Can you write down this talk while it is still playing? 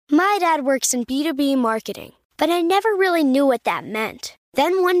My dad works in B2B marketing, but I never really knew what that meant.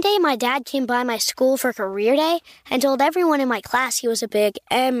 Then one day my dad came by my school for career day and told everyone in my class he was a big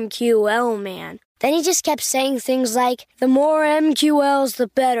MQL man. Then he just kept saying things like, the more MQLs, the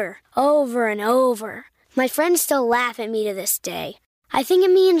better, over and over. My friends still laugh at me to this day. I think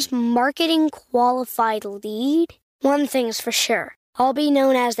it means marketing qualified lead. One thing's for sure. I'll be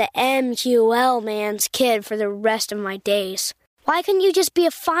known as the MQL man's kid for the rest of my days. Why couldn't you just be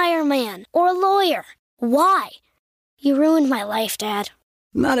a fireman or a lawyer? Why? You ruined my life, Dad.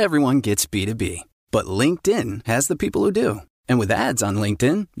 Not everyone gets B2B, but LinkedIn has the people who do. And with ads on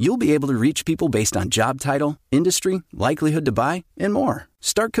LinkedIn, you'll be able to reach people based on job title, industry, likelihood to buy, and more.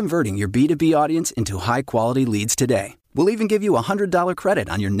 Start converting your B2B audience into high-quality leads today. We'll even give you a $100 credit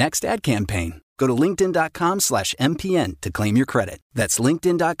on your next ad campaign. Go to linkedin.com/MPN to claim your credit. That's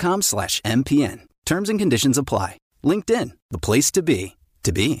linkedin.com/MPN. Terms and conditions apply. LinkedIn, the place to be,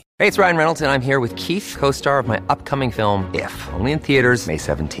 to be. Hey, it's Ryan Reynolds, and I'm here with Keith, co-star of my upcoming film, If, only in theaters May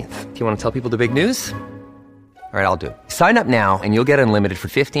 17th. Do you want to tell people the big news? All right, I'll do it. Sign up now and you'll get unlimited for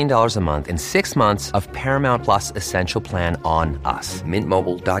 $15 a month and 6 months of Paramount Plus Essential Plan on us.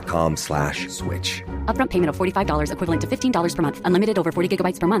 MintMobile.com/switch. Upfront payment of $45 equivalent to $15 per month. Unlimited over 40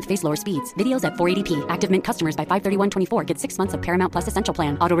 gigabytes per month. Face lower speeds. Videos at 480p. Active Mint customers by 531.24 get 6 months of Paramount Plus Essential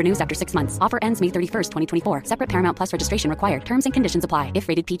Plan. Auto renews after 6 months. Offer ends May 31st, 2024. Separate Paramount Plus registration required. Terms and conditions apply if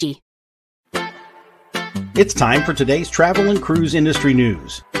rated PG. It's time for today's travel and cruise industry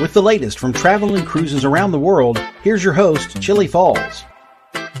news. With the latest from travel and cruises around the world, here's your host, Chillie Falls.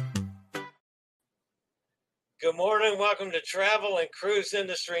 Good morning. Welcome to Travel and Cruise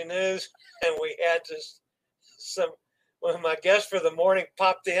Industry News. And we had just one of my guests for the morning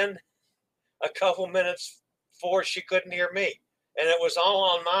popped in a couple minutes before she couldn't hear me. And it was all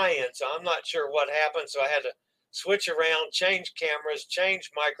on my end, so I'm not sure what happened. So I had to switch around, change cameras,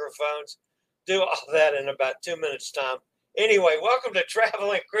 change microphones, do all that in about 2 minutes' time. Anyway, welcome to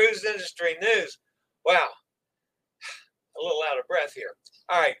Travel and Cruise Industry News. Wow, a little out of breath here.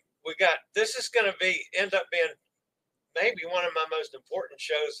 All right, this is going to end up being maybe one of my most important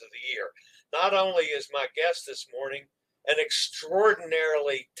shows of the year. Not only is my guest this morning an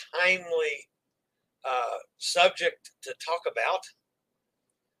extraordinarily timely subject to talk about,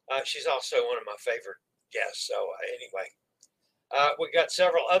 she's also one of my favorite guests. So anyway. We got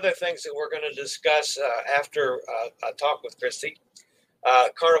several other things that we're going to discuss after I talk with Kristy.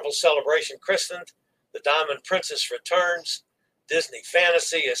 Carnival Celebration christened, the Diamond Princess returns, Disney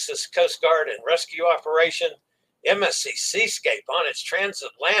Fantasy assists Coast Guard and rescue operation, MSC Seascape on its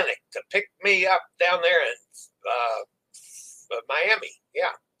transatlantic to pick me up down there in Miami.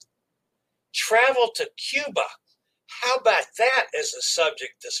 Yeah. Travel to Cuba. How about that as a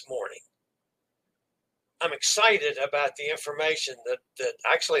subject this morning? I'm excited about the information that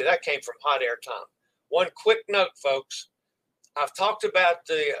came from Hot Air Tom. One quick note, folks. I've talked about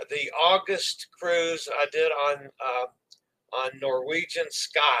the August cruise I did on Norwegian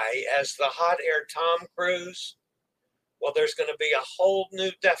Sky as the Hot Air Tom cruise. Well, there's going to be a whole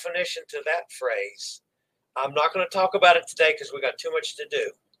new definition to that phrase. I'm not going to talk about it today because we got too much to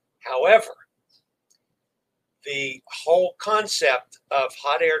do. However, the whole concept of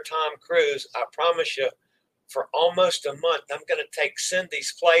Hot Air Tom cruise, I promise you, for almost a month, I'm going to take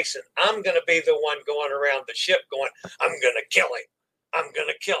Cindy's place and I'm going to be the one going around the ship going, I'm going to kill him. I'm going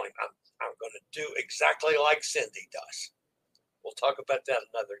to kill him. I'm going to do exactly like Cindy does. We'll talk about that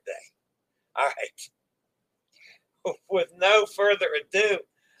another day. All right. With no further ado,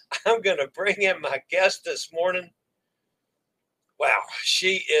 I'm going to bring in my guest this morning. Wow,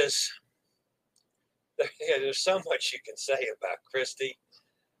 she is, there's so much you can say about Kristy.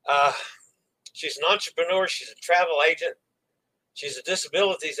 She's an entrepreneur. She's a travel agent. She's a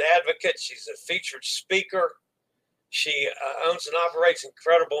disabilities advocate. She's a featured speaker. She owns and operates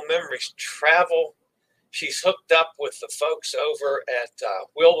Incredible Memories Travel. She's hooked up with the folks over at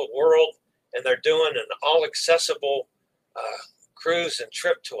Will the World, and they're doing an all-accessible cruise and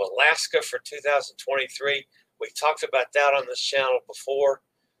trip to Alaska for 2023. We talked about that on this channel before.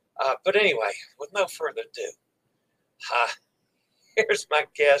 But anyway, with no further ado, here's my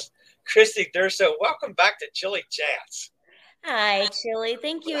guest, Kristy Durso. Welcome back to Chillie Chats. Hi, Chillie.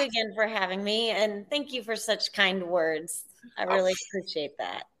 Thank you again for having me, and thank you for such kind words. I really appreciate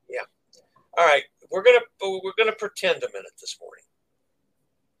that. Yeah. All right, we're gonna pretend a minute this morning.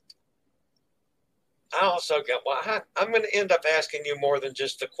 I'm going to end up asking you more than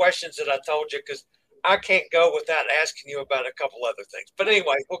just the questions that I told you because I can't go without asking you about a couple other things. But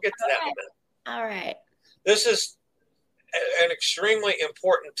anyway, we'll get to that in a minute. All right. This is an extremely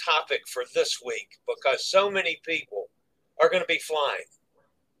important topic for this week because so many people are going to be flying.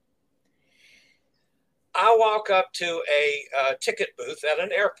 I walk up to a ticket booth at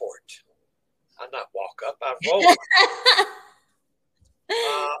an airport. I not walk up, I roll up.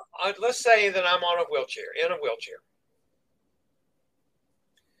 Let's say that I'm in a wheelchair.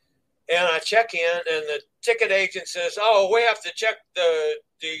 And I check in, and the ticket agent says, "Oh, we have to check the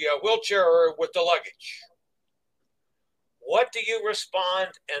wheelchair with the luggage." What do you respond,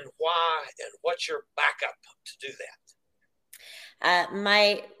 and why, and what's your backup to do that?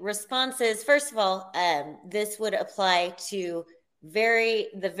 My response is, first of all, this would apply to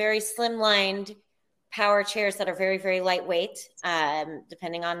the very slimlined power chairs that are very, very lightweight,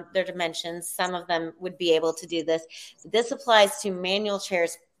 depending on their dimensions. Some of them would be able to do this. This applies to manual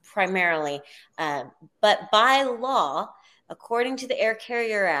chairs primarily, but by law, according to the Air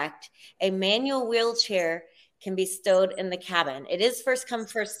Carrier Act, a manual wheelchair can be stowed in the cabin. It is first come,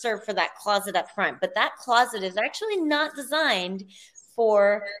 first serve for that closet up front, but that closet is actually not designed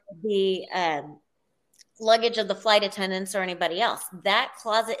for the luggage of the flight attendants or anybody else. That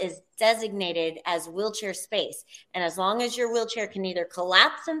closet is designated as wheelchair space. And as long as your wheelchair can either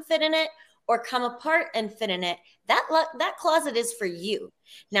collapse and fit in it or come apart and fit in it, that closet is for you.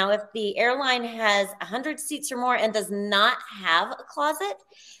 Now, if the airline has 100 seats or more and does not have a closet,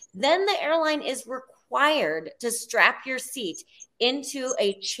 then the airline is required to strap your seat into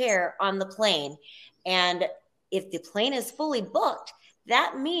a chair on the plane. And if the plane is fully booked,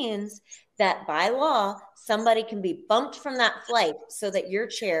 that means that by law, somebody can be bumped from that flight so that your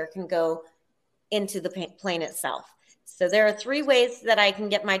chair can go into the plane itself. So there are 3 ways that I can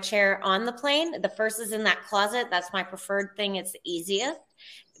get my chair on the plane. The first is in that closet. That's my preferred thing. It's the easiest.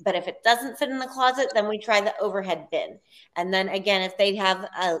 But if it doesn't fit in the closet, then we try the overhead bin. And then again, if they have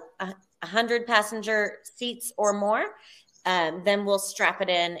 100 passenger seats or more, then we'll strap it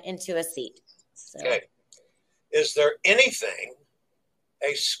into a seat. So. Okay. Is there anything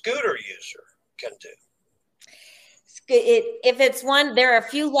a scooter user can do? If it's one, there are a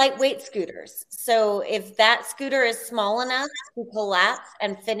few lightweight scooters. So if that scooter is small enough to collapse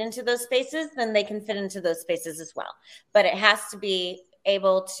and fit into those spaces, then they can fit into those spaces as well. But it has to be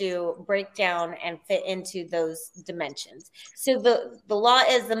able to break down and fit into those dimensions. So the law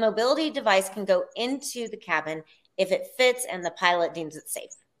is the mobility device can go into the cabin if it fits and the pilot deems it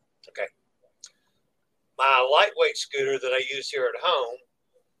safe. Okay. My lightweight scooter that I use here at home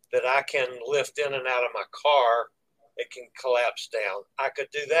that I can lift in and out of my car, it can collapse down. I could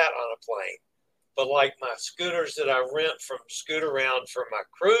do that on a plane. But like my scooters that I rent from Scoot-Around for my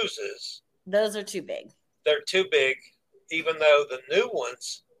cruises. Those are too big. They're too big, even though the new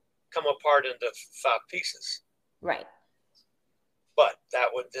ones come apart into 5 pieces. Right. But that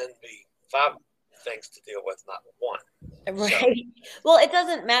would then be 5 things to deal with, not 1. Right. So. Well, it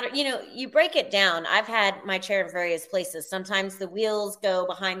doesn't matter. You break it down. I've had my chair in various places. Sometimes the wheels go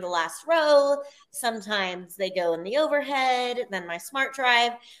behind the last row. Sometimes they go in the overhead, then my smart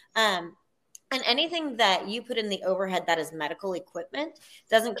drive. And anything that you put in the overhead that is medical equipment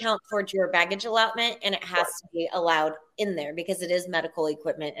doesn't count towards your baggage allotment, and it has to be allowed in there because it is medical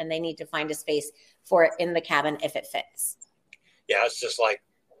equipment and they need to find a space for it in the cabin if it fits. Yeah, it's just like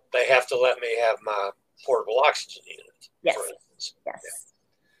they have to let me have my portable oxygen unit. Yes. For instance. Yes.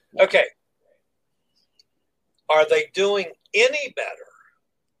 Yeah. Okay. Are they doing any better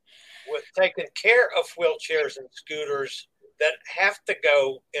with taking care of wheelchairs and scooters that have to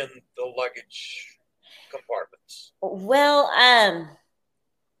go in the luggage compartments? Well,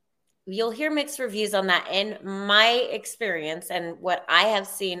 you'll hear mixed reviews on that. In my experience and what I have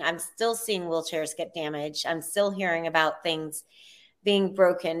seen, I'm still seeing wheelchairs get damaged. I'm still hearing about things being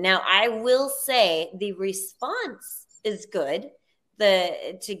broken. Now, I will say the response is good.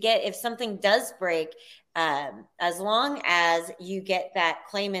 If something does break, as long as you get that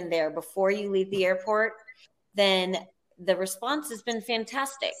claim in there before you leave the airport, then the response has been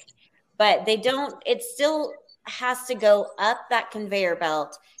fantastic. But it still has to go up that conveyor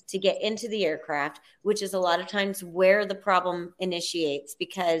belt to get into the aircraft, which is a lot of times where the problem initiates,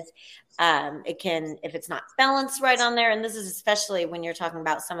 because if it's not balanced right on there, and this is especially when you're talking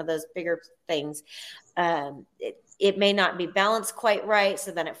about some of those bigger things, it may not be balanced quite right,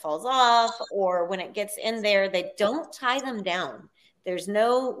 so then it falls off, or when it gets in there, they don't tie them down. There's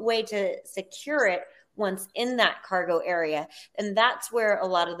no way to secure it once in that cargo area. And that's where a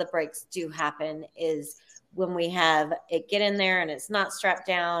lot of the breaks do happen, is when we have it get in there and it's not strapped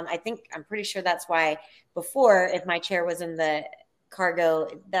down. I'm pretty sure that's why before, if my chair was in the cargo,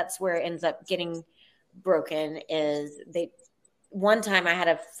 that's where it ends up getting broken. One time I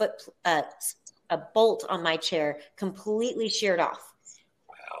had a bolt on my chair completely sheared off.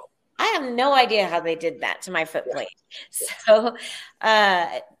 Wow. I have no idea how they did that to my footplate. So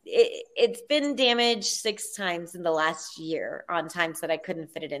it's been damaged 6 times in the last year on times that I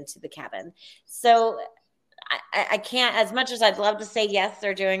couldn't fit it into the cabin. So I can't, as much as I'd love to say, yes,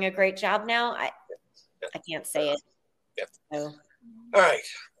 they're doing a great job now. I can't say it. Yeah. So. All right.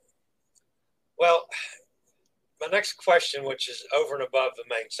 Well, my next question, which is over and above the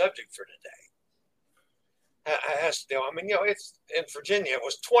main subject for today, has to do. I mean, it's in Virginia. It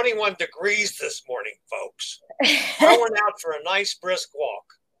was 21 degrees this morning, folks. I went out for a nice brisk walk.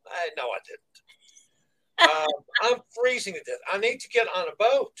 No, I didn't. I'm freezing to death. I need to get on a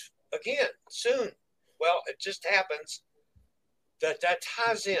boat again soon. Well, it just happens that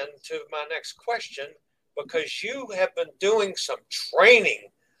ties in to my next question, because you have been doing some training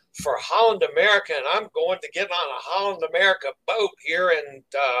for Holland America, and I'm going to get on a Holland America boat here in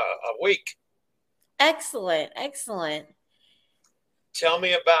a week. Excellent. Tell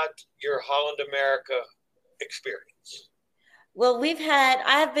me about your Holland America experience. Well,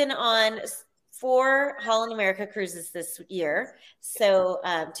 I've been on 4 Holland America cruises this year. So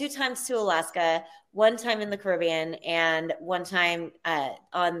 2 times to Alaska, 1 time in the Caribbean, and 1 time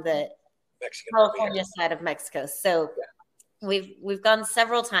on the Mexican California side of Mexico. So we've gone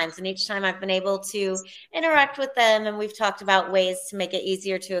several times, and each time I've been able to interact with them, and we've talked about ways to make it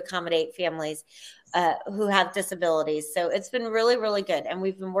easier to accommodate families who have disabilities. So it's been really, really good. And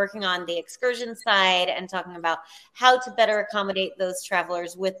we've been working on the excursion side and talking about how to better accommodate those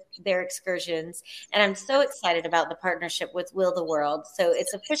travelers with their excursions. And I'm so excited about the partnership with Will the World. So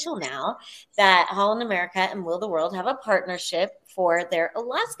it's official now that Holland America and Will the World have a partnership for their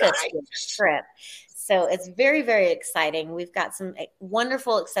Alaska trip. So it's very, very exciting. We've got some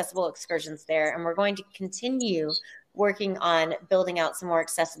wonderful accessible excursions there, and we're going to continue working on building out some more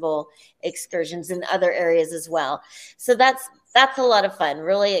accessible excursions in other areas as well. So that's a lot of fun,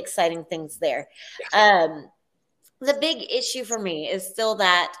 really exciting things there. The big issue for me is still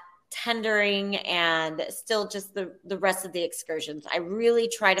that tendering and still just the rest of the excursions. I really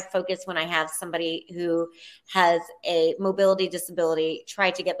try to focus when I have somebody who has a mobility disability, try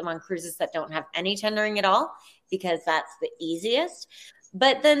to get them on cruises that don't have any tendering at all, because that's the easiest.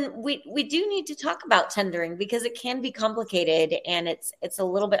 But then we do need to talk about tendering, because it can be complicated and it's a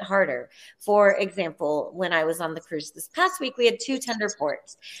little bit harder. For example, when I was on the cruise this past week, we had 2 tender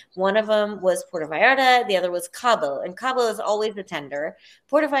ports. One of them was Puerto Vallarta, the other was Cabo, and Cabo is always a tender.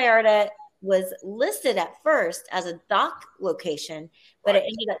 Puerto Vallarta was listed at first as a dock location, but it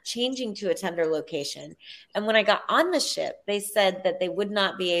ended up changing to a tender location. And when I got on the ship, they said that they would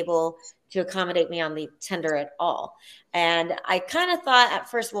not be able to accommodate me on the tender at all. And I kind of thought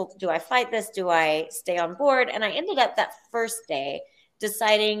at first, well, do I fight this? Do I stay on board? And I ended up that first day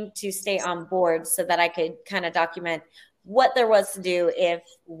deciding to stay on board so that I could kind of document what there was to do if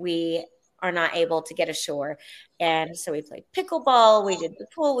we are not able to get ashore. And so we played pickleball, we did the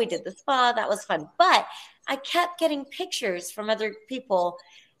pool, we did the spa. That was fun. But I kept getting pictures from other people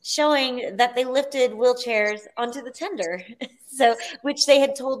showing that they lifted wheelchairs onto the tender, so which they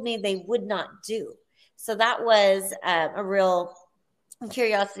had told me they would not do. So that was a real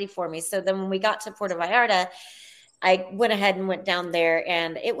curiosity for me. So then when we got to Puerto Vallarta, I went ahead and went down there,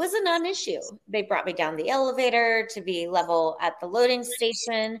 and it was a non-issue. They brought me down the elevator to be level at the loading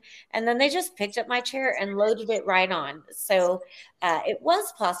station, and then they just picked up my chair and loaded it right on. So it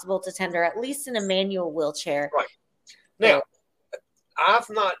was possible to tender, at least in a manual wheelchair. Right. Now, I've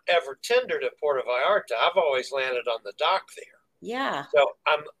not ever tendered at Puerto Vallarta. I've always landed on the dock there. Yeah. So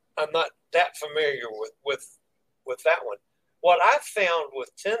I'm not that familiar with that one. What I've found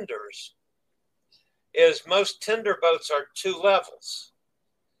with tenders is most tender boats are 2 levels.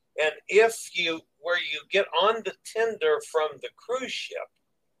 And where you get on the tender from the cruise ship,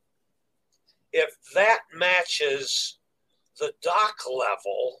 if that matches the dock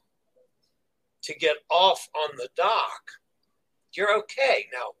level to get off on the dock, you're okay.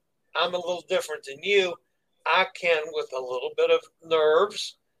 Now, I'm a little different than you. I can, with a little bit of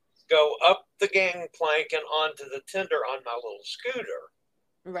nerves, go up the gangplank and onto the tender on my little scooter.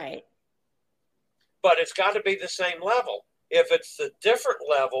 Right. But it's got to be the same level. If it's the different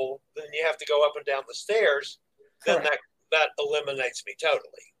level, then you have to go up and down the stairs. Correct. Then that eliminates me totally.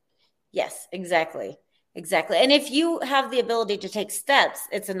 Yes, exactly. Exactly. And if you have the ability to take steps,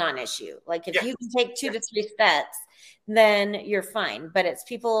 it's a non-issue. Like if you can take 2 to 3 steps, then you're fine. But it's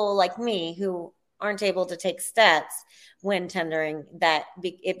people like me who aren't able to take steps when tendering that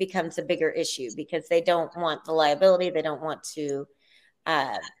it becomes a bigger issue, because they don't want the liability. They don't want to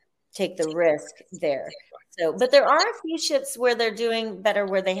take the risk there. So, but there are a few ships where they're doing better,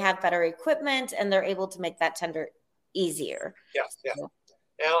 where they have better equipment and they're able to make that tender easier. Yeah. Yeah. So.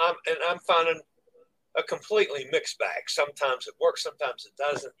 Now I'm finding a completely mixed bag. Sometimes it works, sometimes it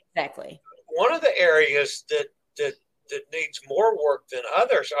doesn't. Exactly. One of the areas that needs more work than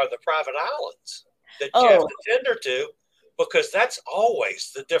others are the private islands that you have to tender to, because that's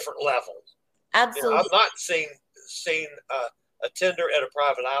always the different level. Absolutely. I've not seen a tender at a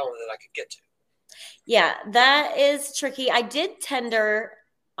private island that I could get to. Yeah, that is tricky. I did tender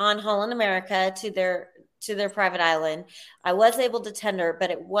on Holland America to their private island. I was able to tender,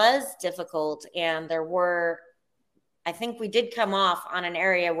 but it was difficult, and I think we did come off on an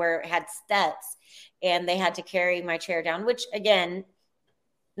area where it had steps, and they had to carry my chair down, which again,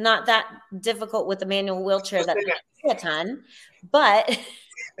 not that difficult with the manual wheelchair that a ton, but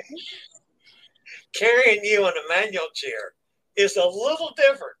carrying you in a manual chair is a little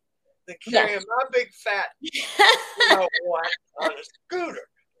different than carrying my big fat, on a scooter.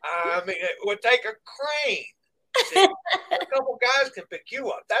 I mean, it would take a crane. See, a couple guys can pick you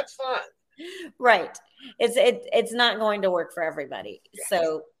up. That's fine. Right. It's not going to work for everybody. Yeah.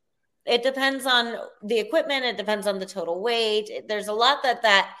 So it depends on the equipment. It depends on the total weight. There's a lot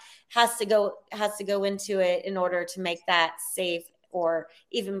that has to go into it in order to make that safe or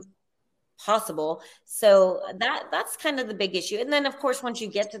even possible. So that's kind of the big issue. And then of course, once you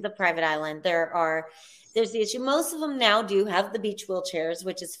get to the private island, there's the issue. Most of them now do have the beach wheelchairs,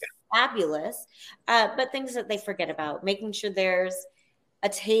 which is fabulous. But things that they forget about, making sure there's a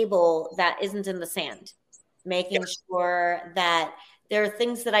table that isn't in the sand, making sure that there are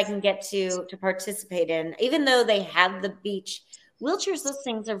things that I can get to participate in, even though they have the beach wheelchairs. Those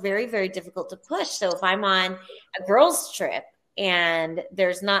things are very, very difficult to push. So if I'm on a girls' trip and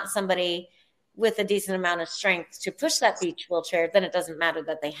there's not somebody with a decent amount of strength to push that beach wheelchair, then it doesn't matter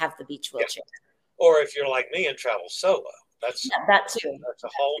that they have the beach wheelchair. Yeah. Or if you're like me and travel solo, that too. That's a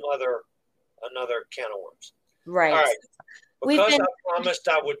whole another can of worms. Right. All right. Because I promised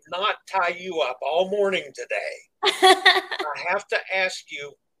I would not tie you up all morning today, I have to ask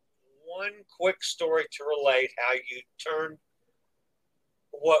you one quick story to relate how you turned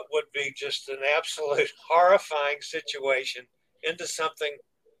what would be just an absolute horrifying situation into something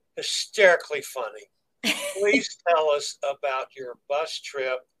hysterically funny. Please tell us about your bus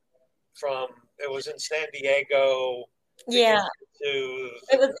trip it was in San Diego. Yeah.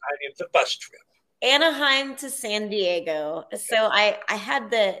 It was the bus trip. Anaheim to San Diego. So I had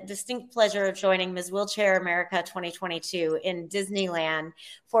the distinct pleasure of joining Ms. Wheelchair America 2022 in Disneyland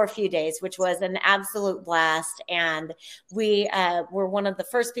for a few days, which was an absolute blast. And we were one of the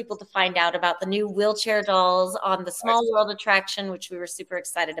first people to find out about the new wheelchair dolls on the Small World attraction, which we were super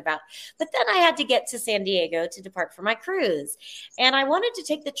excited about. But then I had to get to San Diego to depart for my cruise. And I wanted to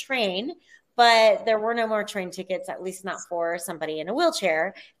take the train, but there were no more train tickets, at least not for somebody in a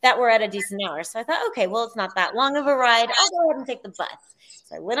wheelchair, that were at a decent hour. So I thought, okay, well, it's not that long of a ride. I'll go ahead and take the bus.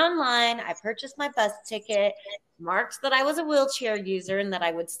 So I went online. I purchased my bus ticket, marked that I was a wheelchair user and that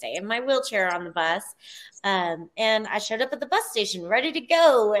I would stay in my wheelchair on the bus. And I showed up at the bus station ready to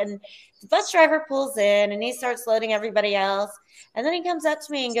go. And the bus driver pulls in and he starts loading everybody else. And then he comes up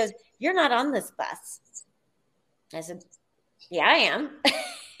to me and goes, "You're not on this bus." I said, "Yeah, I am."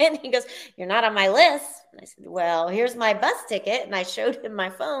 And he goes, "You're not on my list." And I said, "Well, here's my bus ticket." And I showed him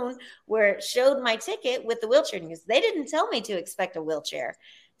my phone where it showed my ticket with the wheelchair. And he goes, "They didn't tell me to expect a wheelchair."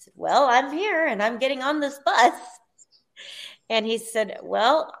 I said, "Well, I'm here and I'm getting on this bus." And he said,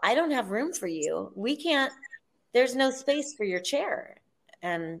 "Well, I don't have room for you. There's no space for your chair."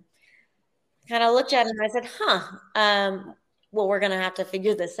 And kind of looked at him and I said, well, we're going to have to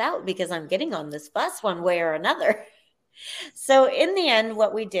figure this out because I'm getting on this bus one way or another. So in the end,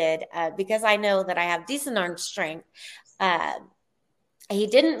 what we did, because I know that I have decent arm strength, he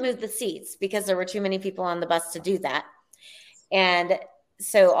didn't move the seats because there were too many people on the bus to do that. And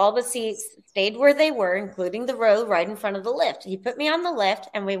so all the seats stayed where they were, including the row right in front of the lift. He put me on the lift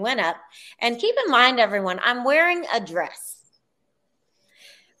and we went up. And keep in mind, everyone, I'm wearing a dress,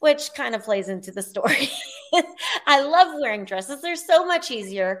 which kind of plays into the story. I love wearing dresses. They're so much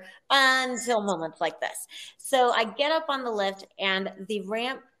easier until moments like this. So I get up on the lift and the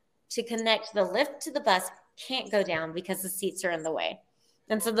ramp to connect the lift to the bus can't go down because the seats are in the way.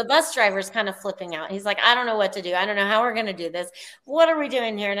 And so the bus driver is kind of flipping out. He's like, "I don't know what to do. I don't know how we're going to do this. What are we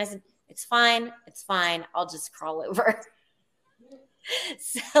doing here?" And I said, It's fine. I'll just crawl over."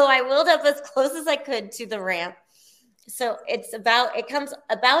 So I wheeled up as close as I could to the ramp. So it comes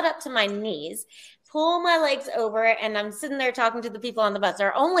about up to my knees, pull my legs over, and I'm sitting there talking to the people on the bus. There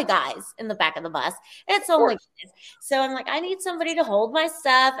are only guys in the back of the bus. It's only guys. So I'm like, I need somebody to hold my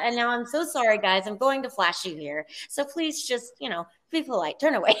stuff. And now I'm so sorry, guys. I'm going to flash you here. So please just, be polite.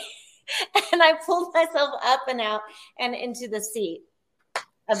 Turn away. And I pulled myself up and out and into the seat.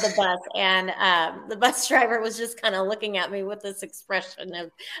 of the bus, and the bus driver was just kind of looking at me with this expression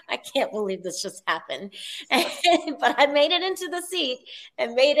of, I can't believe this just happened. But I made it into the seat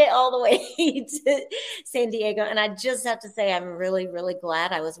and made it all the way to San Diego. And I just have to say, I'm really, really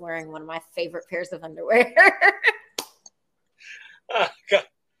glad I was wearing one of my favorite pairs of underwear. Oh, God.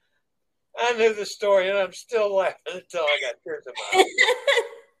 I knew the story, and I'm still laughing until I got tears in my eyes.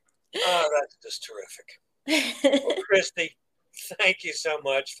 Oh, that's just terrific. Well, Kristy, thank you so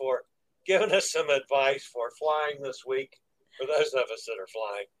much for giving us some advice for flying this week. For those of us that are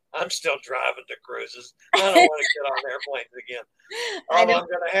flying, I'm still driving to cruises. I don't want to get on airplanes again. I'm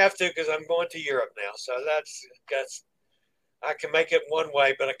going to have to because I'm going to Europe now. So that's I can make it one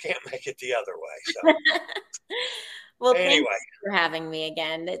way, but I can't make it the other way. So. Well, anyway, thank you for having me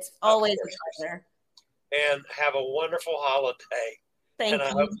again. It's always a pleasure. And have a wonderful holiday. Thank you.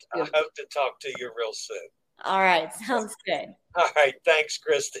 I hope to talk to you real soon. All right. Sounds good. All right. Thanks,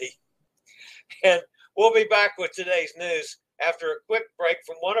 Kristy. And we'll be back with today's news after a quick break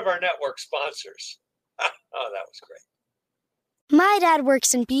from one of our network sponsors. Oh, that was great. My dad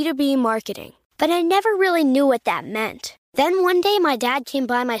works in B2B marketing, but I never really knew what that meant. Then one day my dad came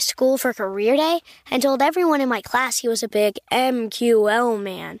by my school for career day and told everyone in my class he was a big MQL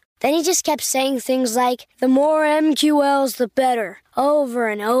man. Then he just kept saying things like, the more MQLs, the better, over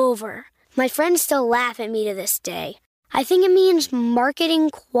and over. My friends still laugh at me to this day. I think it means marketing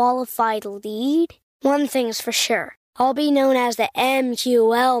qualified lead. One thing's for sure. I'll be known as the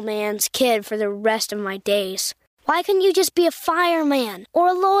MQL man's kid for the rest of my days. Why couldn't you just be a fireman or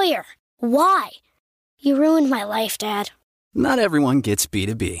a lawyer? Why? You ruined my life, Dad. Not everyone gets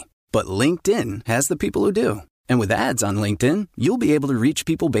B2B, but LinkedIn has the people who do. And with ads on LinkedIn, you'll be able to reach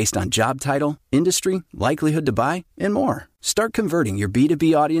people based on job title, industry, likelihood to buy, and more. Start converting your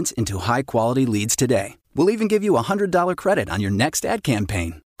B2B audience into high-quality leads today. We'll even give you a $100 credit on your next ad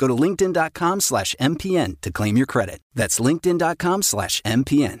campaign. Go to linkedin.com/MPN to claim your credit. That's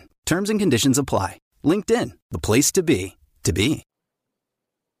linkedin.com/MPN. Terms and conditions apply. LinkedIn, the place to be, to be.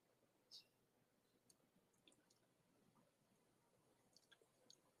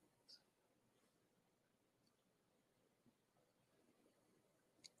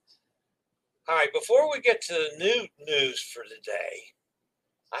 All right, before we get to the new news for today,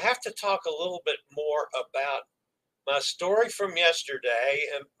 I have to talk a little bit more about my story from yesterday.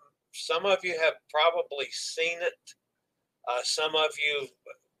 And some of you have probably seen it. Some of you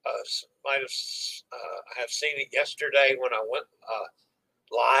might have seen it yesterday when I went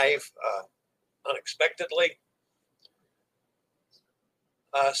live unexpectedly.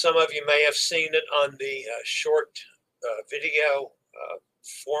 Some of you may have seen it on the short video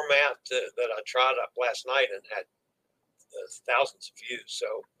format that I tried up last night and had thousands of views.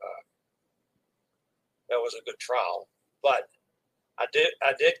 So that was a good trial. But I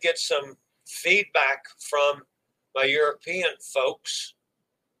did get some feedback from my European folks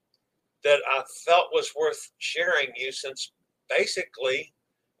that I felt was worth sharing you, since basically,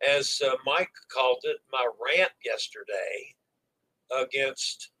 as Mike called it, my rant yesterday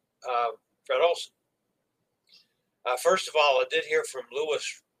against Fred Olson. First of all, I did hear from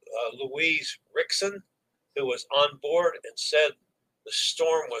Louise Rickson, who was on board and said the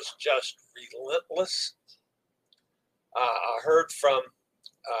storm was just relentless. I heard from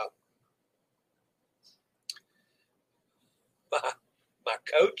my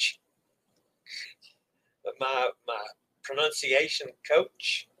coach, my pronunciation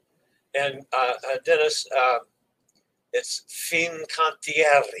coach, and Dennis. It's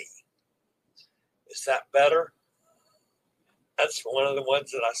Fincantieri. Is that better? That's one of the ones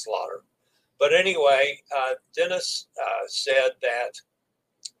that I slaughtered. But anyway, Dennis said that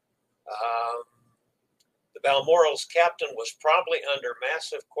the Balmoral's captain was probably under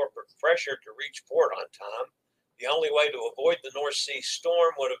massive corporate pressure to reach port on time. The only way to avoid the North Sea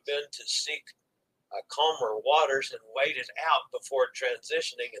storm would have been to seek calmer waters and wait it out before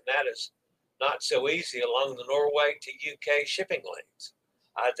transitioning, and that is not so easy along the Norway to UK shipping lanes.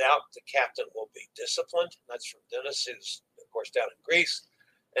 I doubt the captain will be disciplined. That's from Dennis, who's, of course, down in Greece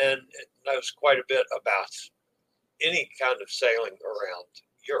and knows quite a bit about any kind of sailing around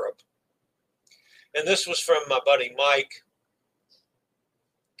Europe. And this was from my buddy Mike.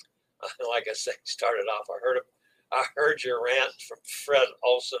 Like I said, started off, I heard your rant from Fred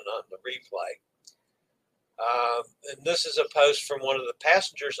Olson on the replay. And this is a post from one of the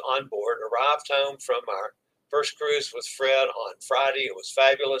passengers on board. Arrived home from our first cruise with Fred on Friday. It was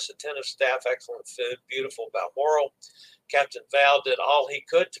fabulous. Attentive staff, excellent food, beautiful Balmoral. Captain Val did all he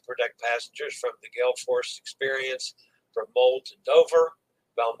could to protect passengers from the gale force experience from Mull to Dover.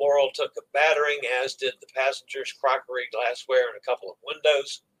 Balmoral took a battering, as did the passengers, crockery, glassware, and a couple of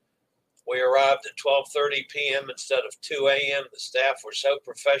windows. We arrived at 12:30 p.m. instead of 2 a.m. The staff were so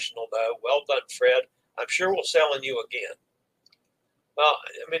professional, though. Well done, Fred. I'm sure we'll sell on you again. Well,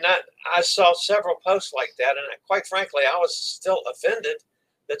 I mean, I saw several posts like that, and quite frankly, I was still offended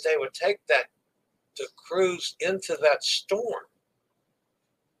that they would take that to cruise into that storm.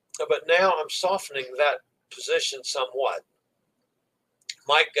 But now I'm softening that position somewhat.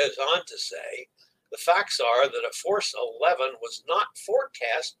 Mike goes on to say, the facts are that a force 11 was not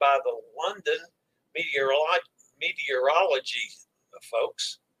forecast by the London meteorology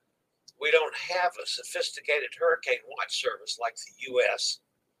folks. We don't have a sophisticated hurricane watch service like the U.S.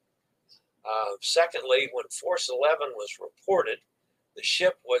 Secondly, when Force 11 was reported, the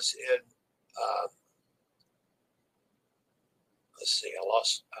ship was in, let's see, I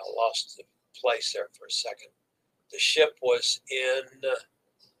lost the place there for a second. The ship was in,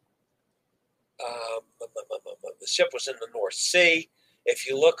 the North Sea. If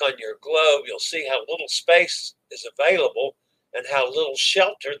you look on your globe, you'll see how little space is available and how little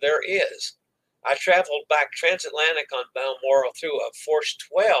shelter there is. I traveled back transatlantic on Balmoral through a Force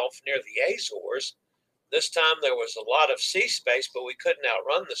 12 near the Azores. This time there was a lot of sea space, but we couldn't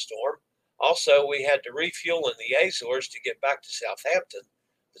outrun the storm. Also, we had to refuel in the Azores to get back to Southampton.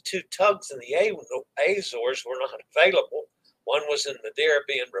 The two tugs in the Azores were not available. One was in Madeira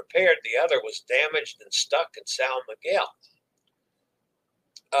being repaired. The other was damaged and stuck in San Miguel.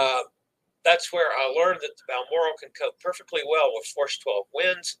 That's where I learned that the Balmoral can cope perfectly well with Force 12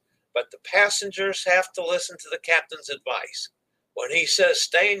 winds, but the passengers have to listen to the captain's advice. When he says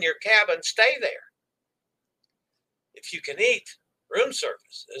stay in your cabin, stay there. If you can eat, room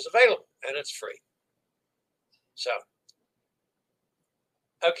service is available, and it's free. So,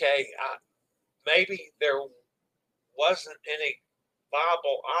 okay, maybe there wasn't any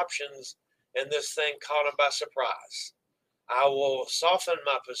viable options, and this thing caught him by surprise. I will soften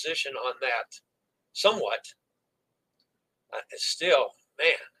my position on that somewhat. It's still,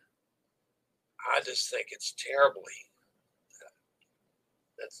 man, I just think it's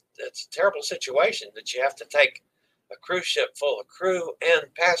it's a terrible situation that you have to take a cruise ship full of crew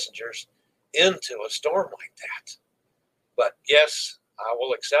and passengers into a storm like that. But yes, I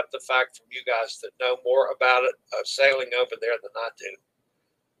will accept the fact from you guys that know more about it, sailing over there than I do.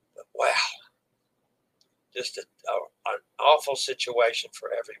 But wow, just an awful situation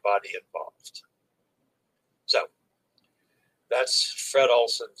for everybody involved. So that's Fred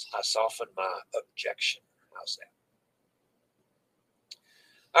Olson's I soften my objection. How's that?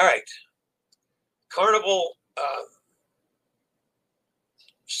 All right. Carnival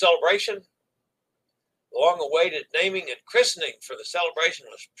celebration. Long-awaited naming and christening for the celebration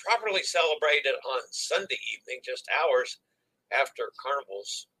was properly celebrated on Sunday evening, just hours after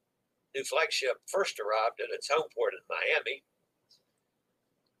Carnival's new flagship first arrived at its home port in Miami.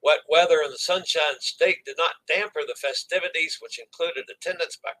 Wet weather and the Sunshine State did not damper the festivities, which included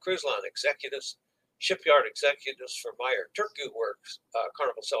attendance by cruise line executives, shipyard executives for Meyer Turku, where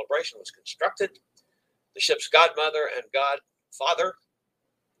Carnival celebration was constructed. The ship's godmother and godfather,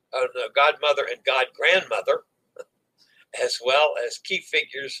 godmother and godgrandmother, as well as key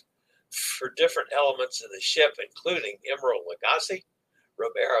figures for different elements of the ship, including Emerald Lagasse,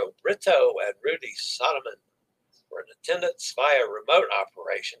 Roberto Brito, and Rudy Sotoman, were in attendance via remote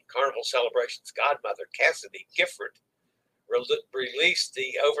operation. Carnival Celebration's godmother, Cassidy Gifford, released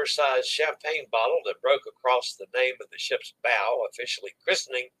the oversized champagne bottle that broke across the name of the ship's bow, officially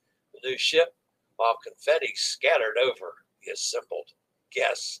christening the new ship, while confetti scattered over the assembled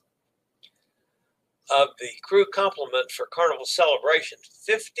guests. Of the crew complement for Carnival Celebration,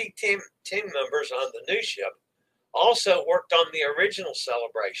 50 team members on the new ship also worked on the original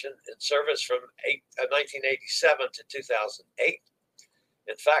celebration in service from 1987 to 2008.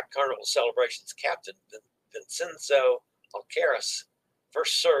 In fact, Carnival Celebration's captain, Vincenzo Alcaraz,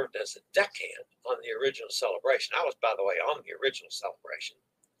 first served as a deckhand on the original celebration. I was, by the way, on the original celebration.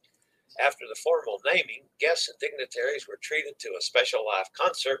 After the formal naming, guests and dignitaries were treated to a special live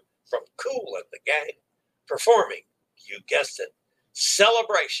concert from Kool and the Gang, performing, you guessed it,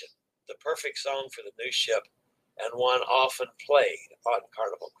 Celebration, the perfect song for the new ship and one often played on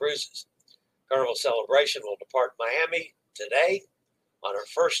Carnival cruises. Carnival Celebration will depart Miami today on her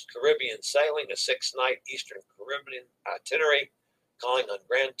first Caribbean sailing, a 6-night Eastern Caribbean itinerary, calling on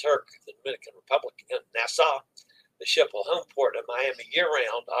Grand Turk, the Dominican Republic, and Nassau. The ship will home port in Miami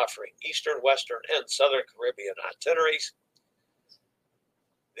year-round, offering Eastern, Western, and Southern Caribbean itineraries.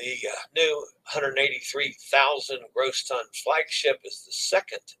 The new 183,000 gross ton flagship is the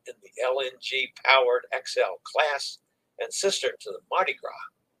second in the LNG-powered XL class and sister to the Mardi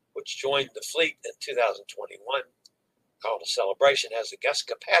Gras, which joined the fleet in 2021, called a celebration, has a guest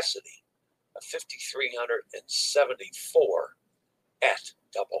capacity of 5,374 at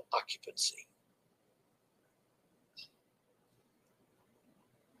double occupancy.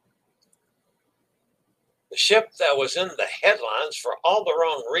 The ship that was in the headlines for all the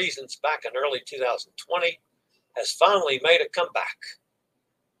wrong reasons back in early 2020 has finally made a comeback.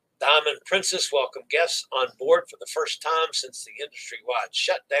 Diamond Princess welcomed guests on board for the first time since the industry-wide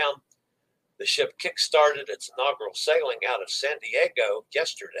shutdown. The ship kick-started its inaugural sailing out of San Diego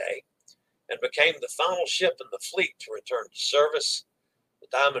yesterday and became the final ship in the fleet to return to service. The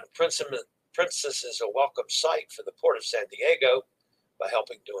Diamond Princess is a welcome sight for the Port of San Diego by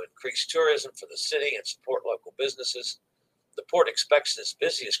helping to increase tourism for the city and support local businesses. The port expects its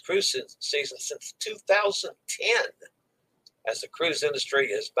busiest cruise season since 2010, as the cruise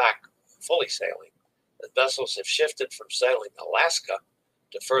industry is back fully sailing. The vessels have shifted from sailing Alaska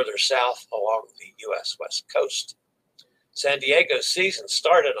to further south along the U.S. West Coast. San Diego's season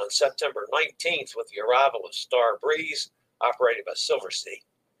started on September 19th with the arrival of Star Breeze, operated by Silversea.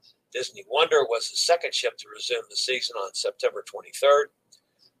 Disney Wonder was the second ship to resume the season on September 23rd.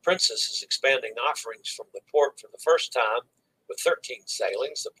 Princess is expanding offerings from the port for the first time with 13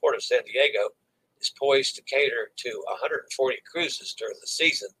 sailings. The Port of San Diego is poised to cater to 140 cruises during the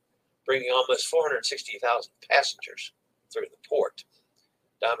season, bringing almost 460,000 passengers through the port.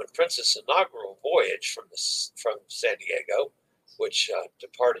 Diamond Princess' inaugural voyage from San Diego, which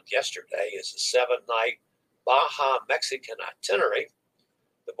departed yesterday, is a 7-night Baja Mexican itinerary.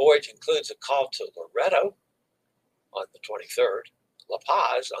 The voyage includes a call to Loreto on the 23rd, La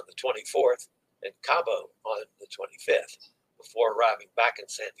Paz on the 24th, and Cabo on the 25th, before arriving back in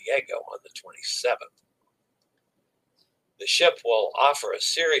San Diego on the 27th. The ship will offer a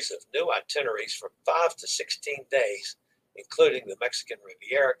series of new itineraries from 5 to 16 days, including the Mexican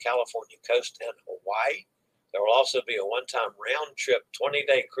Riviera, California coast, and Hawaii. There will also be a one-time round-trip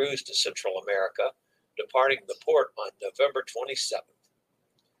 20-day cruise to Central America, departing the port on November 27th.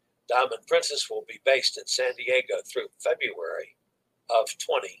 Diamond Princess will be based in San Diego through February of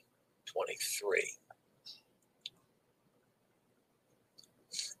 2023.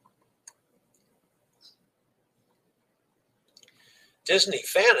 Disney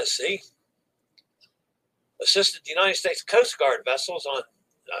Fantasy assisted the United States Coast Guard vessels on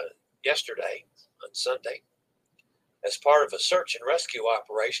yesterday, on Sunday, as part of a search and rescue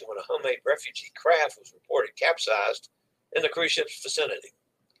operation when a homemade refugee craft was reported capsized in the cruise ship's vicinity.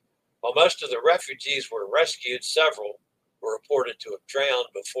 While most of the refugees were rescued, several were reported to have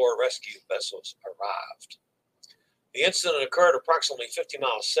drowned before rescue vessels arrived. The incident occurred approximately 50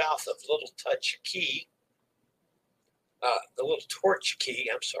 miles south of Little Torch Key,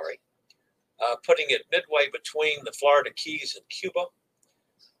 putting it midway between the Florida Keys and Cuba.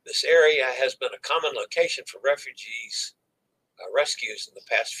 This area has been a common location for refugees rescues in the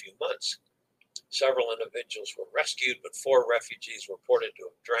past few months. Several individuals were rescued, but 4 refugees were reported to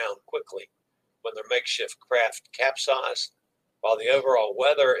have drowned quickly when their makeshift craft capsized. While the overall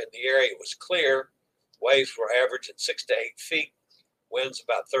weather in the area was clear, waves were averaging 6 to 8 feet, winds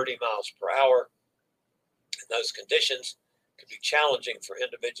about 30 miles per hour. In those conditions, it could be challenging for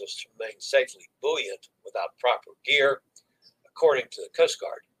individuals to remain safely buoyant without proper gear. According to the Coast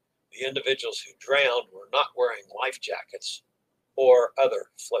Guard, the individuals who drowned were not wearing life jackets or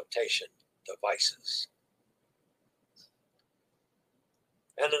other flotation devices.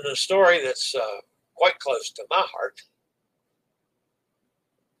 And in a story that's quite close to my heart,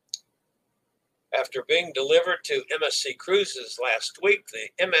 after being delivered to MSC Cruises last week,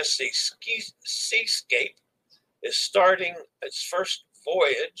 the MSC Seascape is starting its first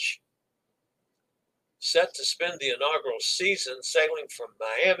voyage, set to spend the inaugural season sailing from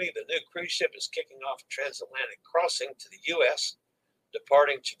Miami. The new cruise ship is kicking off a transatlantic crossing to the U.S.,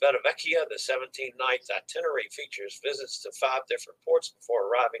 departing Civitavecchia. The 17-night itinerary features visits to 5 different ports before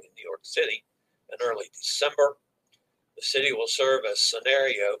arriving in New York City in early December. The city will serve as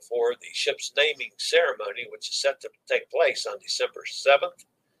scenario for the ship's naming ceremony, which is set to take place on December 7th.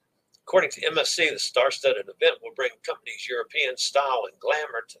 According to MSC, the star-studded event will bring company's European style and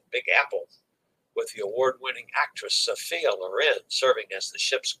glamour to the Big Apple, with the award-winning actress Sophia Loren serving as the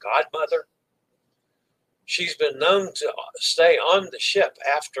ship's godmother. She's been known to stay on the ship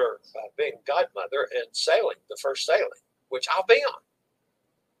after being godmother and sailing, the first sailing, which I'll be on.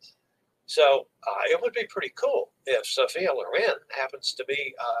 So it would be pretty cool if Sophia Loren happens to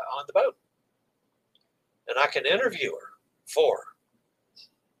be on the boat, and I can interview her for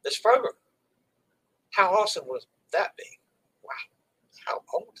this program. How awesome would that be? Wow. How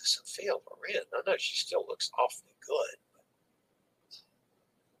old is Sophia Loren? I know she still looks awfully good,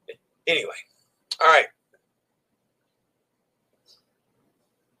 Anyway, all right.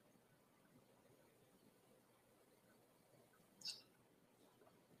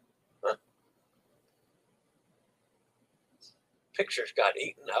 Pictures got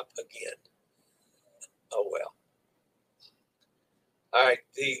eaten up again. Oh, well. All right,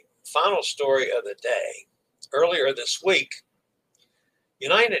 the final story of the day. Earlier this week,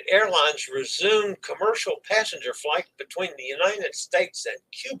 United Airlines resumed commercial passenger flight between the United States and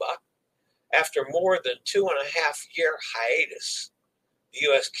Cuba after more than 2.5-year hiatus. The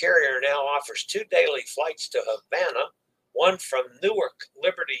U.S. carrier now offers 2 daily flights to Havana, one from Newark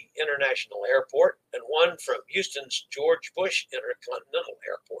Liberty International Airport and one from Houston's George Bush Intercontinental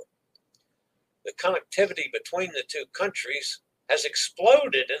Airport. The connectivity between the two countries has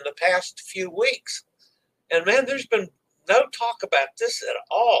exploded in the past few weeks. And man, there's been no talk about this at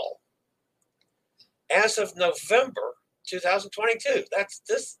all. As of November 2022, that's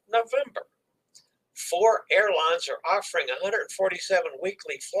this November, 4 airlines are offering 147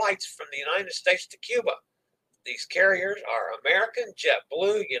 weekly flights from the United States to Cuba. These carriers are American,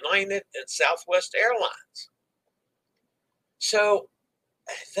 JetBlue, United, and Southwest Airlines. So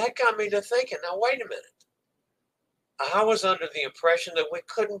that got me to thinking, now wait a minute. I was under the impression that we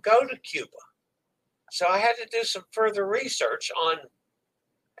couldn't go to Cuba. So I had to do some further research on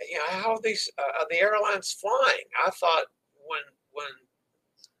how these the airlines flying. I thought when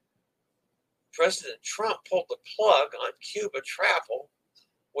President Trump pulled the plug on Cuba travel,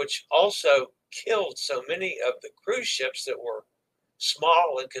 which also killed so many of the cruise ships that were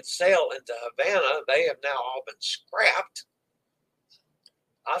small and could sail into Havana, they have now all been scrapped.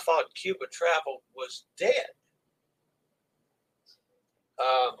 I thought Cuba travel was dead.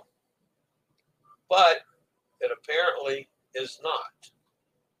 But it apparently is not.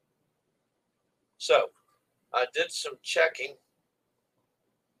 So I did some checking,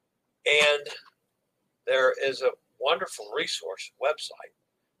 and there is a wonderful resource website,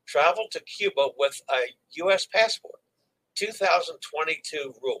 Travel to Cuba with a U.S. passport,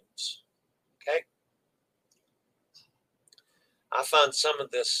 2022 rules. Okay. I found some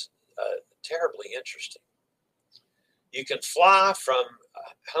of this terribly interesting. You can fly from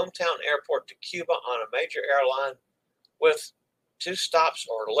hometown airport to Cuba on a major airline with 2 stops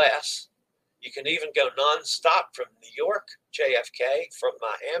or less. You can even go nonstop from New York, JFK, from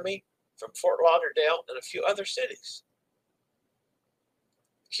Miami, from Fort Lauderdale, and a few other cities.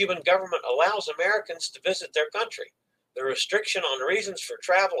 The Cuban government allows Americans to visit their country. The restriction on reasons for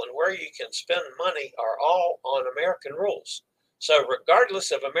travel and where you can spend money are all on American rules. So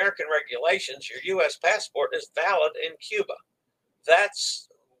regardless of American regulations, your U.S. passport is valid in Cuba. That's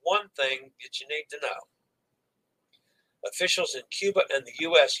one thing that you need to know. Officials in Cuba and the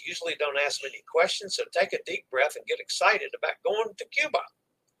U.S. usually don't ask many questions, so take a deep breath and get excited about going to Cuba.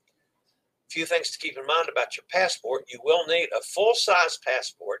 A few things to keep in mind about your passport. You will need a full-size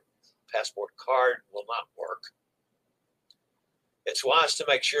passport. Passport card will not work. It's wise to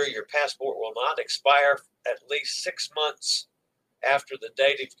make sure your passport will not expire at least 6 months after the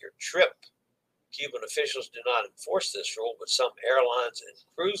date of your trip. Cuban officials do not enforce this rule, but some airlines and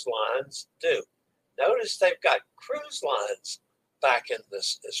cruise lines do. Notice they've got cruise lines back in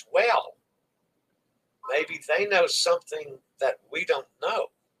this as well. Maybe they know something that we don't know.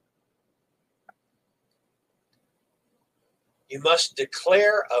 You must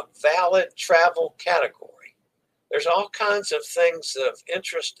declare a valid travel category. There's all kinds of things of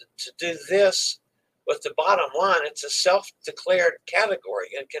interest to do this, but the bottom line, it's a self-declared category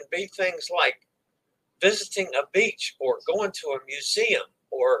and can be things like visiting a beach or going to a museum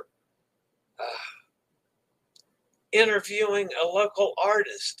or interviewing a local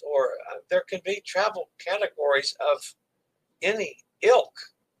artist, or there can be travel categories of any ilk.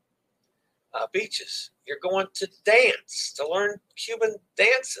 Beaches, you're going to dance, to learn Cuban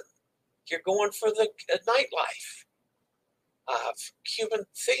dancing. You're going for the nightlife, Cuban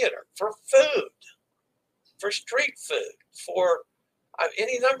theater, for food, for street food, for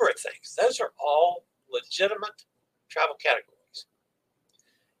any number of things. Those are all legitimate travel categories.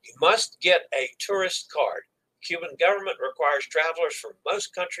 You must get a tourist card. Cuban government requires travelers from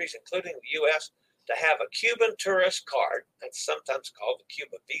most countries, including the U.S., to have a Cuban tourist card, that's sometimes called the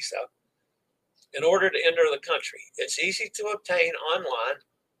Cuba visa, in order to enter the country. It's easy to obtain online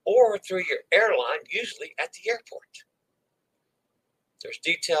or through your airline, usually at the airport. There's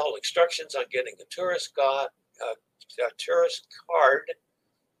detailed instructions on getting a tourist card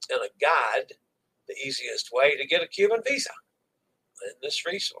and a guide, the easiest way to get a Cuban visa, in this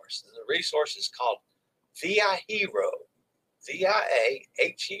resource. And the resource is called Viajero,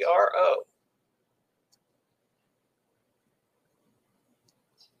 Viajero.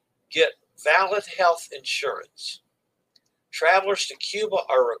 get valid health insurance. Travelers to Cuba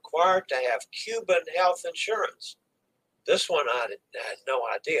are required to have Cuban health insurance. This one I had no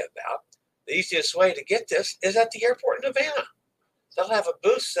idea about. The easiest way to get this is at the airport in Havana. They'll have a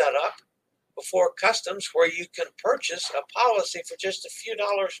booth set up before customs where you can purchase a policy for just a few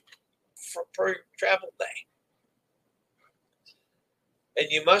dollars per travel day. And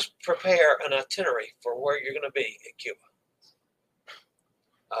you must prepare an itinerary for where you're going to be in Cuba.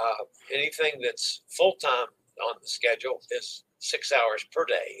 Anything that's full-time on the schedule is 6 hours per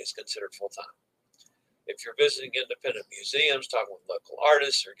day is considered full-time. If you're visiting independent museums, talking with local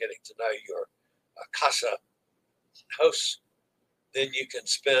artists, or getting to know your casa hosts, then you can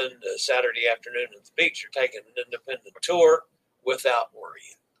spend a Saturday afternoon at the beach or taking an independent tour without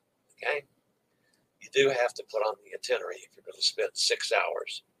worrying. Okay? You do have to put on the itinerary if you're going to spend 6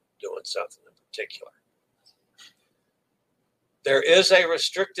 hours doing something in particular. There is a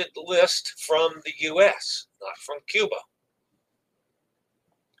restricted list from the U.S., not from Cuba.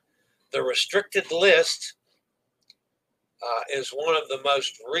 The restricted list is one of the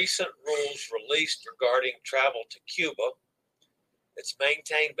most recent rules released regarding travel to Cuba. It's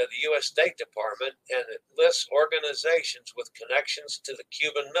maintained by the U.S. State Department, and it lists organizations with connections to the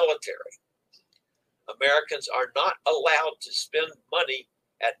Cuban military. Americans are not allowed to spend money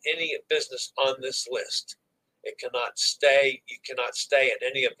at any business on this list. You cannot stay at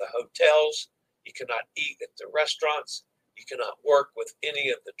any of the hotels. You cannot eat at the restaurants. You cannot work with any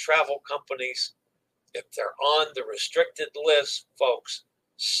of the travel companies. If they're on the restricted list, folks,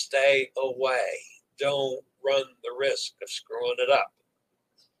 stay away. Don't run the risk of screwing it up.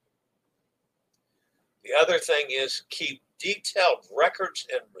 The other thing is keep detailed records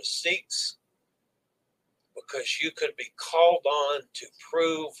and receipts, because you could be called on to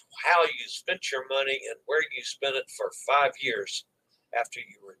prove how you spent your money and where you spent it for 5 years after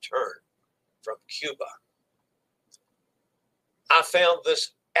you return from Cuba. I found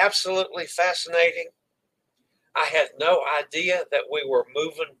this absolutely fascinating. I had no idea that we were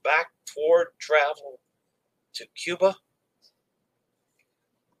moving back toward travel to Cuba.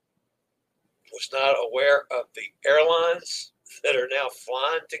 Was not aware of the airlines that are now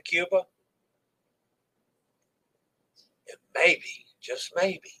flying to Cuba. And maybe, just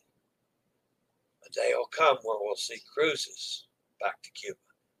maybe, a day will come where we'll see cruises back to Cuba.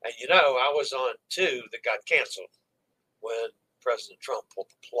 And you know, I was on two that got canceled when President Trump pulled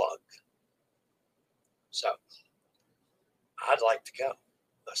the plug. So, I'd like to go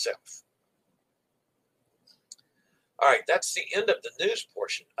myself. All right, that's the end of the news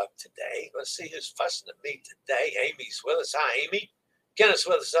portion of today. Let's see who's fussing at me today. Amy's with us. Hi, Amy. Kenneth's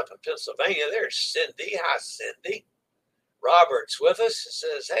with us up in Pennsylvania. There's Cindy. Hi, Cindy. Robert's with us. It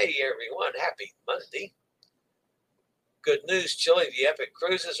says, hey, everyone. Happy Monday. Good news, Chillie. The Epic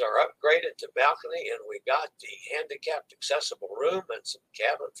Cruises are upgraded to balcony, and we got the handicapped accessible room and some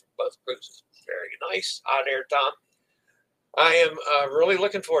cabin for both cruises. Very nice. Hot air, Tom. I am really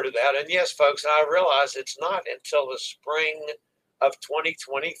looking forward to that. And yes, folks, I realize it's not until the spring of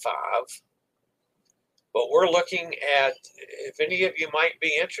 2025. But we're looking at, if any of you might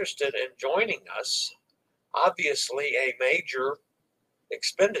be interested in joining us, obviously a major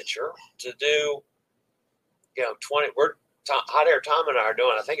expenditure to do, Hot Air Tom and I are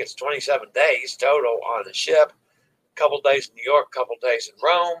doing, I think it's 27 days total on the ship, a couple days in New York, a couple days in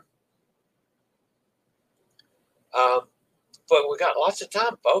Rome. But we got lots of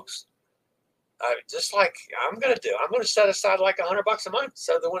time, folks. Just like I'm going to set aside like $100 a month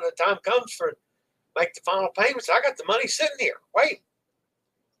so that when the time comes for make the final payments, I got the money sitting here. Wait.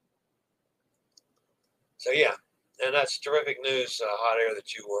 So yeah, and that's terrific news, Hot Air,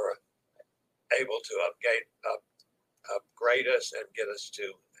 that you were able to upgrade us and get us to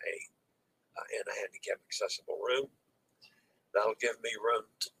in a handicap accessible room. That'll give me room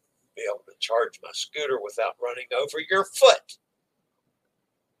to be able to charge my scooter without running over your foot.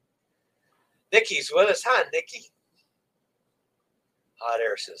 Nikki's with us. Hi, Nikki. Hot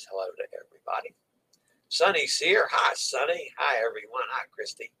Air says hello to everybody. Sunny's here. Hi, Sunny. Hi, everyone. Hi,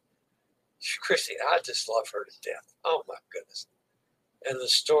 Kristy. Kristy, I just love her to death. Oh, my goodness. And the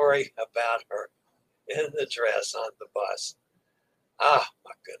story about her in the dress on the bus. Oh,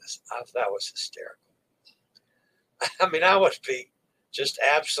 my goodness. That was hysterical. I mean, I would be just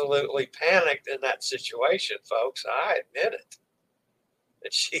absolutely panicked in that situation, folks. I admit it.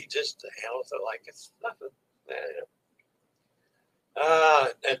 And she just handles it like it's nothing.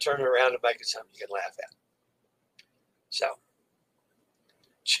 And turn it around and make it something you can laugh at. So,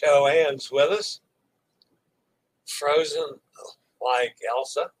 Joanne's with us. Frozen like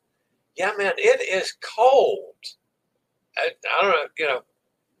Elsa. Yeah, man, it is cold. I don't know,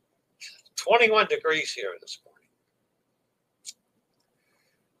 21 degrees here this morning.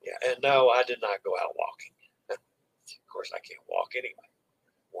 Yeah, and no, I did not go out walking. Of course, I can't walk anyway.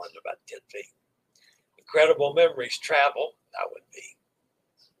 One about 10 feet. Incredible memories travel. That would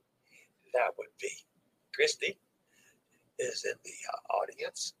be. Kristy is in the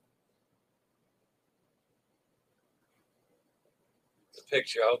audience. The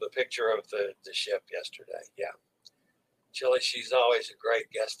picture of the ship yesterday. Yeah. Chillie, she's always a great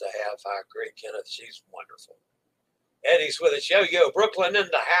guest to have. I agree, Kenneth. She's wonderful. Eddie's with us. Yo, Brooklyn in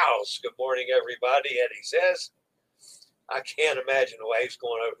the house. Good morning, everybody. Eddie says, I can't imagine waves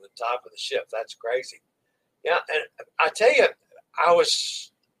going over the top of the ship. That's crazy. Yeah, and I tell you, I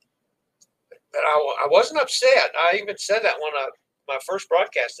wasn't upset. I even said that when my first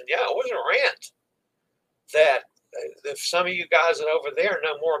broadcast, and yeah, it wasn't a rant. That if some of you guys that over there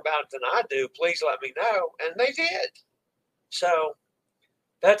know more about it than I do, please let me know. And they did. So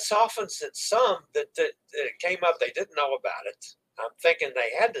that softens it some that it came up. They didn't know about it. I'm thinking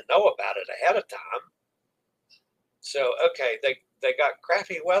they had to know about it ahead of time. So, okay, they got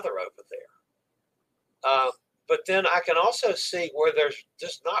crappy weather over there. But then I can also see where there's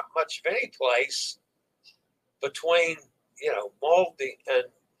just not much of any place between, Maldi and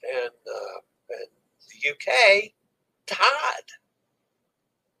the UK tide.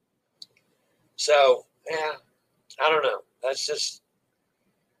 So, yeah, I don't know. That's just,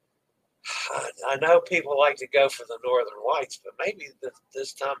 I know people like to go for the northern lights, but maybe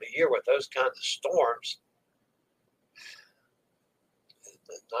this time of year with those kinds of storms,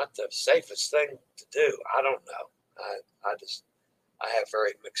 not the safest thing to do. I don't know. I have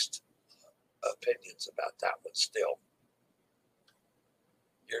very mixed opinions about that one still.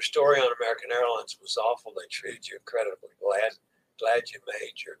 Your story on American Airlines was awful. They treated you incredibly. Glad you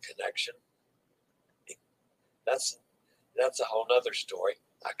made your connection. That's a whole nother story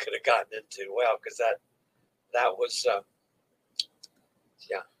I could have gotten into. Well, because that was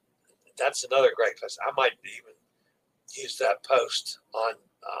that's another great place. I might even use that post on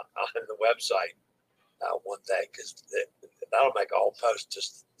the website one day, because that'll make a whole post,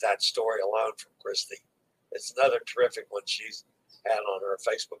 just that story alone from Kristy. It's another terrific one she's had on her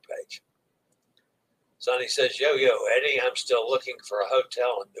Facebook page. Sonny says, yo, Eddie, I'm still looking for a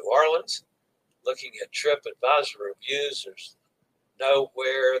hotel in New Orleans. Looking at TripAdvisor reviews, there's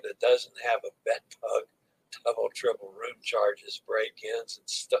nowhere that doesn't have a bed bug, double, triple room charges, break-ins, and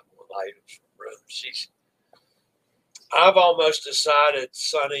stolen items from rooms. I've almost decided,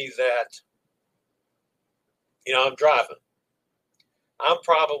 Sonny, that, I'm driving. I'm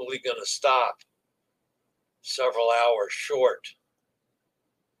probably going to stop several hours short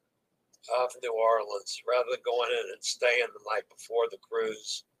of New Orleans rather than going in and staying the night before the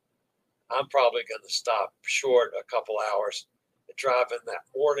cruise. I'm probably going to stop short a couple hours and drive in that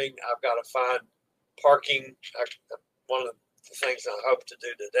morning. I've got to find parking. One of the things I hope to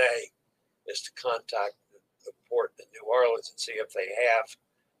do today is to contact the port in New Orleans and see if they have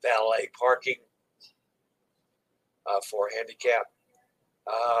valet parking for handicap.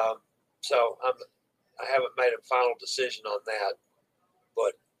 So I haven't made a final decision on that,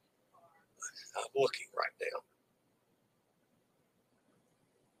 but I'm looking right now.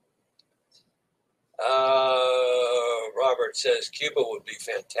 Robert says Cuba would be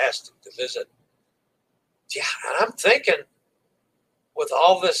fantastic to visit. Yeah, and I'm thinking with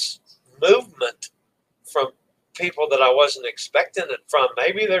all this movement from people that I wasn't expecting it from,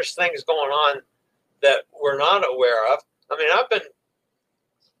 maybe there's things going on that we're not aware of. I mean,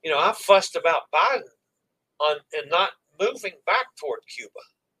 I've fussed about Biden and not moving back toward Cuba.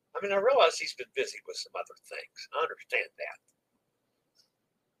 I mean, I realize he's been busy with some other things. I understand that.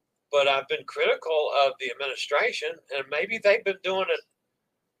 But I've been critical of the administration, and maybe they've been doing it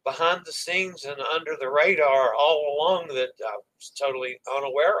behind the scenes and under the radar all along that I was totally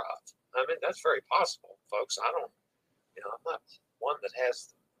unaware of. I mean, that's very possible, folks. I'm not one that has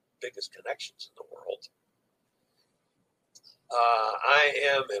the biggest connections in the world. I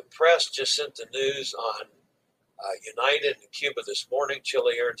am impressed. Just sent the news on United in Cuba this morning.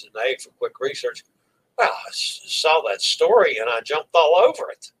 Chillie earns an A for quick research. Well, I saw that story and I jumped all over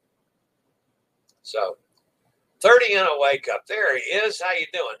it. So, 30 in a wake up. There he is. How you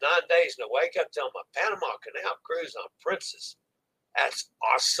doing? 9 days in a wake up. Tell my Panama Canal cruise on Princess. That's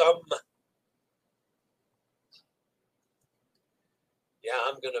awesome. Yeah,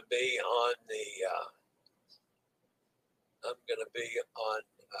 I'm going to be on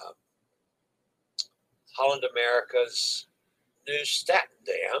Holland America's new Staten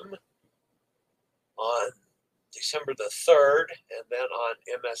Dam on December the 3rd, and then on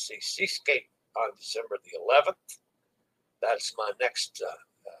MSC Seascape on December the 11th. That's my next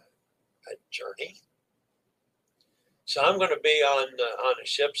a journey. So I'm going to be on the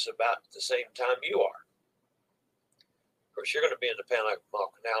ships about the same time you are. Of course, you're going to be in the Panama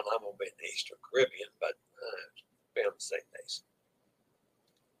Canal, and I'm going to be in the Eastern Caribbean, but be on the same days.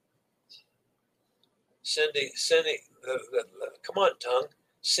 Cindy, come on, tongue.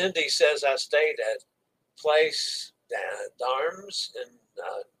 Cindy says I stayed at Place d'Armes in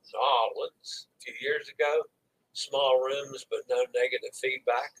New Orleans a few years ago. Small rooms, but no negative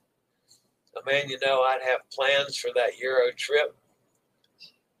feedback. Man, I'd have plans for that Euro trip.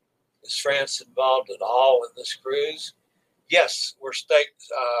 Is France involved at all in this cruise? Yes, we're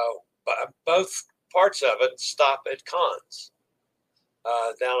both parts of it stop at Cannes,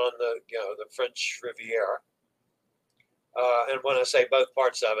 down on the French Riviera. And when I say both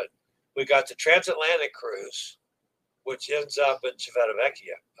parts of it, we got the transatlantic cruise, which ends up in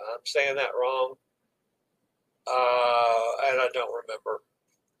Civitavecchia. I'm saying that wrong, and I don't remember.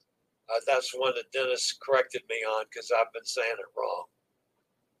 That's one that Dennis corrected me on because I've been saying it wrong.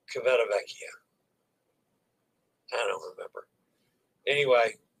 Civitavecchia. I don't remember.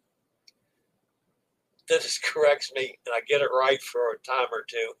 Anyway, Dennis corrects me, and I get it right for a time or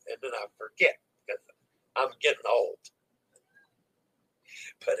two, and then I forget because I'm getting old.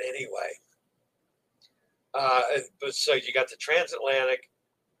 But anyway, but so you got the transatlantic.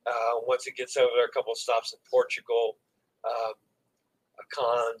 Once it gets over there, a couple of stops in Portugal,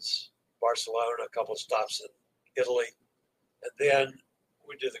 Cannes, Barcelona, a couple of stops in Italy, and then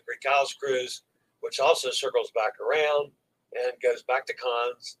we do the Greek Isles cruise, which also circles back around and goes back to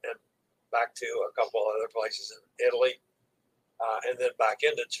Cannes and back to a couple of other places in Italy, and then back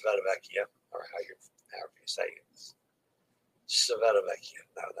into Civitavecchia, or however you say it. Civitavecchia.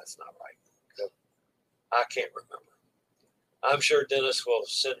 No, that's not right. I can't remember. I'm sure Dennis will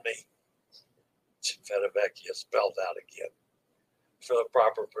send me Civitavecchia spelled out again for the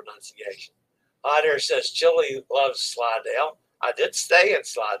proper pronunciation. Otter says Chillie loves Slidell. I did stay in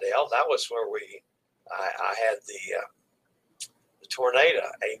Slidell. That was where I had the tornado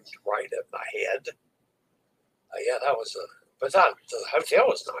aimed right at my head. Yeah, that was but the hotel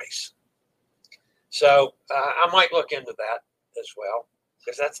was nice. So I might look into that as well,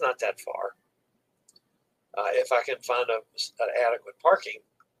 because that's not that far. If I can find an adequate parking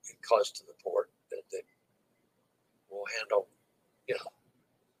close to the port that will handle,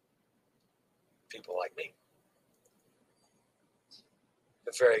 people like me.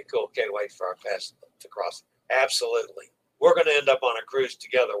 Very cool. Can't wait for our pass to cross. Absolutely. We're going to end up on a cruise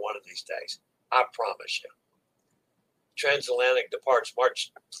together one of these days. I promise you. Transatlantic departs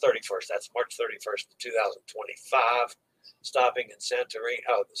March 31st. That's March 31st, 2025. Stopping in Santorini.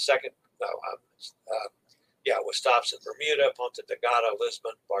 Oh, the second. No. With stops in Bermuda, Ponta Delgado,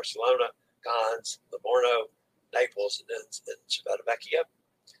 Lisbon, Barcelona, Cannes, Livorno, Naples, and then Civitavecchia.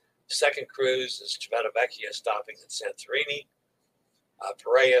 Second cruise is Civitavecchia, stopping in Santorini.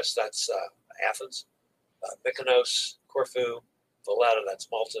 Piraeus, that's Athens. Mykonos, Corfu, Valletta, that's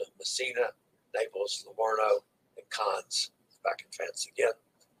Malta, Messina, Naples, Livorno, and Cannes, back in France again,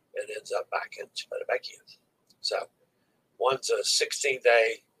 and ends up back in Civitavecchia. So one's a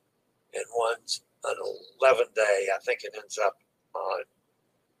 16-day and one's an 11-day. I think it ends up on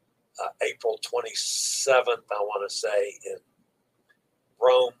April 27th, I want to say, in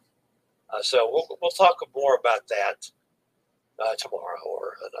Rome. So we'll talk more about that tomorrow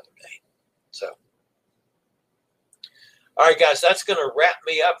or another day. So, all right, guys, that's going to wrap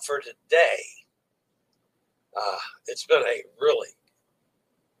me up for today. It's been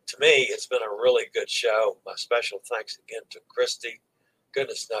to me, it's been a really good show. My special thanks again to Kristy.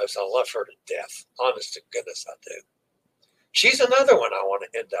 Goodness knows I love her to death. Honest to goodness, I do. She's another one I want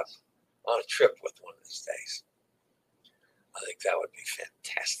to end up on a trip with one of these days. I think that would be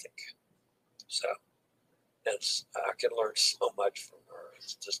fantastic. So, I can learn so much from her.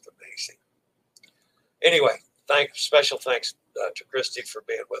 It's just amazing. Anyway, special thanks to Kristy for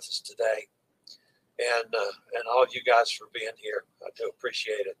being with us today, and all you guys for being here. I do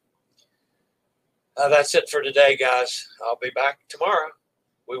appreciate it. That's it for today, guys. I'll be back tomorrow.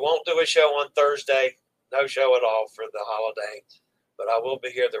 We won't do a show on Thursday. No show at all for the holiday, but I will be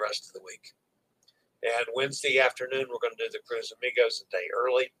here the rest of the week. And Wednesday afternoon, we're going to do the Cruise Amigos a day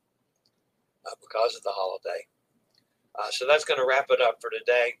early because of the holiday. So that's going to wrap it up for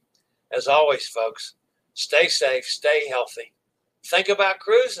today. As always, folks, stay safe, stay healthy, think about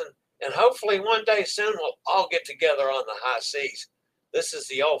cruising, and hopefully one day soon we'll all get together on the high seas. This is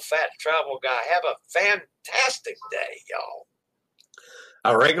the old fat travel guy. Have a fantastic day, y'all.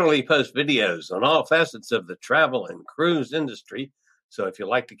 I regularly post videos on all facets of the travel and cruise industry. So if you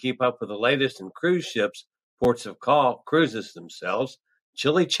like to keep up with the latest in cruise ships, ports of call, cruises themselves,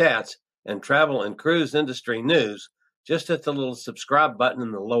 Chillie chats, and travel and cruise industry news, just hit the little subscribe button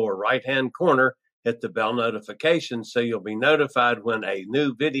in the lower right-hand corner. Hit the bell notification so you'll be notified when a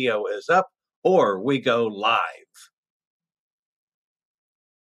new video is up or we go live.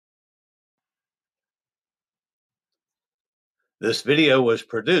 This video was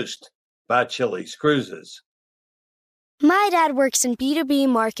produced by Chillie's Cruises. My dad works in B2B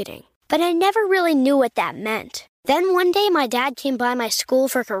marketing, but I never really knew what that meant. Then one day my dad came by my school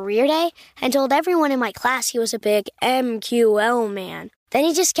for career day and told everyone in my class he was a big MQL man. Then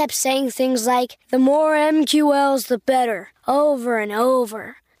he just kept saying things like, the more MQLs, the better, over and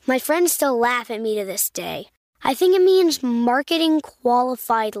over. My friends still laugh at me to this day. I think it means marketing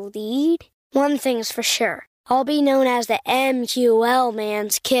qualified lead. One thing's for sure. I'll be known as the MQL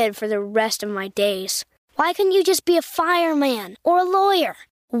man's kid for the rest of my days. Why couldn't you just be a fireman or a lawyer?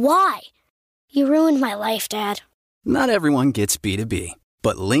 Why? You ruined my life, Dad. Not everyone gets B2B,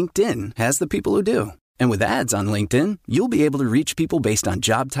 but LinkedIn has the people who do. And with ads on LinkedIn, you'll be able to reach people based on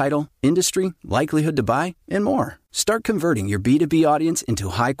job title, industry, likelihood to buy, and more. Start converting your B2B audience into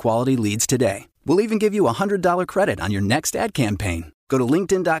high-quality leads today. We'll even give you a $100 credit on your next ad campaign. Go to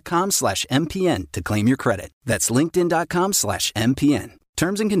linkedin.com/MPN to claim your credit. That's linkedin.com/MPN.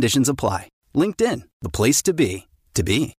 Terms and conditions apply. LinkedIn, the place to be, to be.